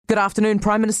Good afternoon.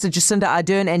 Prime Minister Jacinda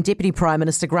Ardern and Deputy Prime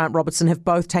Minister Grant Robertson have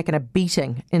both taken a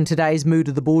beating in today's Mood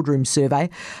of the Boardroom survey.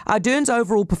 Ardern's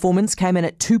overall performance came in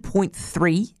at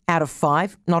 2.3 out of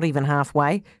 5, not even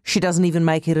halfway. She doesn't even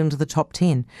make it into the top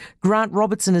 10. Grant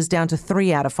Robertson is down to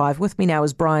 3 out of 5. With me now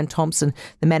is Brian Thompson,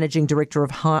 the Managing Director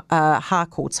of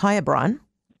Harcourts. Hiya, Brian.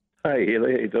 Hey,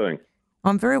 Heather, how are you doing?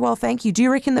 I'm very well, thank you. Do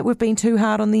you reckon that we've been too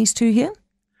hard on these two here?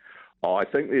 Oh, I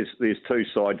think there's two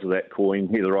sides of that coin,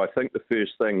 Heather. I think the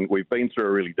first thing, we've been through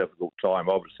a really difficult time,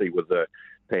 obviously, with the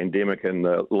pandemic and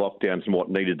the lockdowns and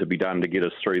what needed to be done to get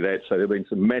us through that. So there have been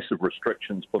some massive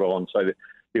restrictions put on. So that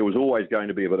there was always going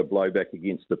to be a bit of blowback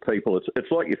against the people.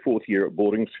 It's like your fourth year at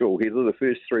boarding school, Heather. The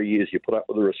first 3 years you put up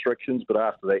with the restrictions, but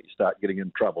after that you start getting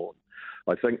in trouble.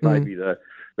 I think maybe the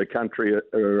country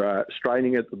are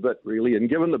straining it a bit, really. And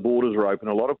given the borders are open,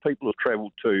 a lot of people have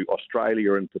travelled to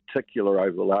Australia in particular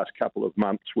over the last couple of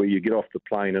months, where you get off the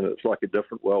plane and it's like a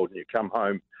different world, and you come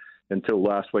home until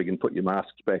last week and put your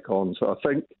masks back on. So I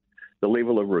think the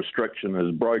level of restriction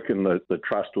has broken the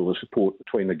trust or the support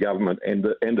between the government and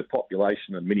the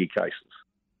population in many cases.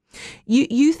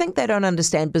 You think they don't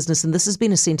understand business, and this has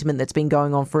been a sentiment that's been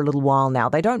going on for a little while now.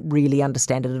 They don't really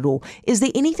understand it at all. Is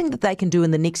there anything that they can do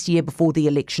in the next year before the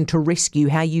election to rescue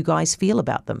how you guys feel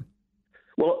about them?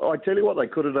 Well, I tell you what they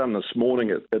could have done this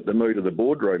morning at the Mood of the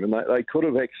Boardroom, and they could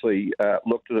have actually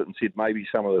looked at it and said maybe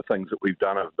some of the things that we've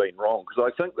done have been wrong.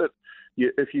 Because I think that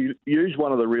if you use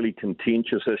one of the really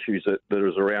contentious issues that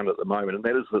is around at the moment, and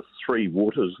that is the Three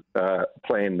Waters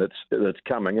plan that's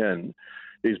coming in,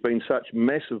 there's been such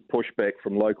massive pushback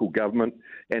from local government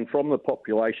and from the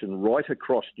population right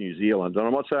across New Zealand. And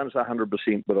I'm not saying it's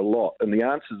 100%, but a lot. And the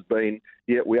answer's been,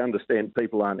 yeah, we understand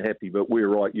people aren't happy, but we're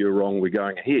right, you're wrong, we're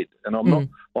going ahead. And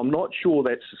I'm not sure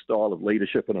that's the style of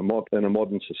leadership in a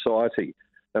modern society.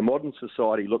 A modern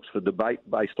society looks for debate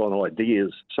based on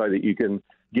ideas so that you can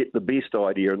get the best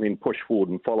idea and then push forward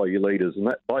and follow your leaders. And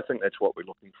I think that's what we're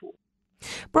looking for.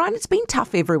 Brian, it's been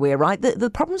tough everywhere, right? The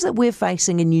problems that we're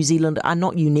facing in New Zealand are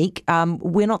not unique.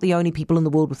 We're not the only people in the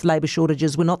world with labour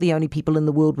shortages. We're not the only people in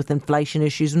the world with inflation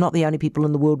issues. We're not the only people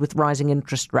in the world with rising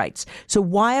interest rates. So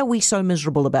why are we so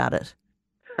miserable about it?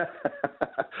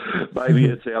 Maybe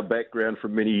it's our background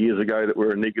from many years ago that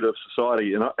we're a negative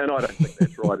society, and I don't think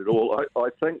that's right at all. I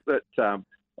think that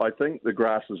I think the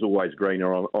grass is always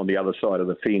greener on the other side of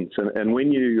the fence. And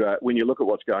when you look at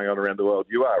what's going on around the world,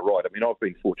 you are right. I mean, I've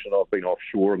been fortunate. I've been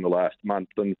offshore in the last month,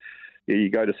 and you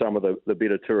go to some of the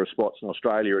better tourist spots in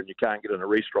Australia and you can't get in a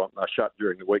restaurant, and they're shut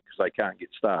during the week because they can't get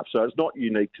staff. So it's not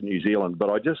unique to New Zealand,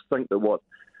 but I just think that what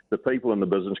the people in the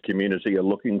business community are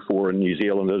looking for in New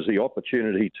Zealand is the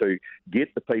opportunity to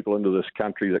get the people into this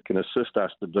country that can assist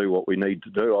us to do what we need to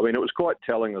do. I mean, it was quite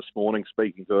telling this morning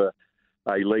speaking to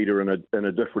a leader in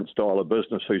a different style of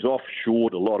business who's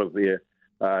offshored a lot of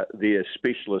their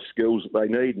specialist skills that they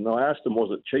need. And I asked him,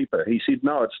 was it cheaper? He said,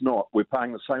 no, it's not. We're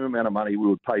paying the same amount of money we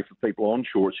would pay for people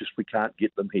onshore. It's just we can't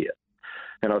get them here.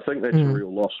 And I think that's a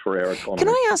real loss for our economy. Can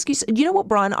I ask you, you know what,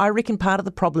 Brian, I reckon part of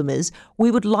the problem is we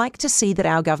would like to see that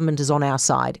our government is on our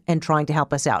side and trying to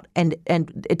help us out. And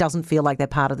it doesn't feel like they're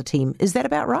part of the team. Is that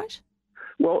about right?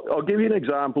 Well, I'll give you an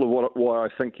example of why I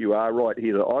think you are right,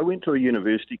 Heather. I went to a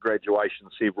university graduation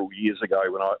several years ago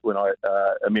when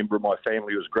a member of my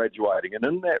family was graduating, and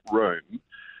in that room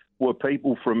were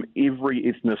people from every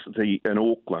ethnicity in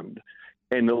Auckland.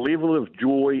 And the level of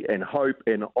joy and hope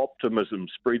and optimism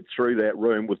spread through that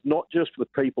room with not just the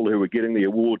people who were getting the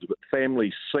awards, but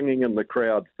families singing in the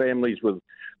crowd, families with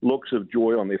looks of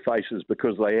joy on their faces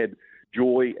because they had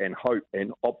joy and hope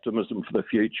and optimism for the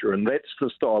future. And that's the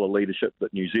style of leadership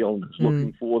that New Zealand is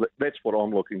looking for. That's what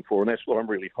I'm looking for, and that's what I'm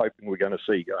really hoping we're going to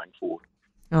see going forward.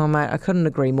 Oh, mate, I couldn't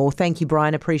agree more. Thank you,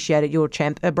 Brian. Appreciate it. You're a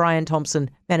champ. Brian Thompson,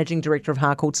 Managing Director of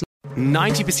Harcourts.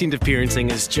 90% of parenting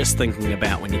is just thinking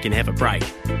about when you can have a break.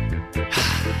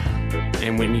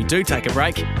 And when you do take a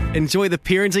break, enjoy the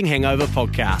Parenting Hangover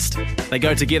podcast. They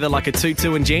go together like a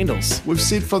tutu and jandals. We've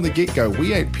said from the get-go,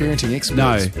 we ain't parenting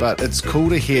experts, but it's cool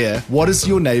to hear, what is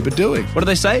your neighbour doing? What do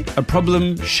they say? A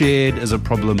problem shared is a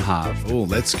problem halved. Oh,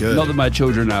 that's good. Not that my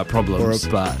children are problems,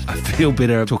 but I feel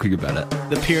better talking about it.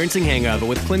 The Parenting Hangover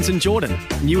with Clinton Jordan.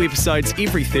 New episodes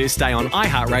every Thursday on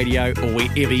iHeartRadio or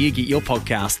wherever you get your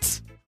podcasts.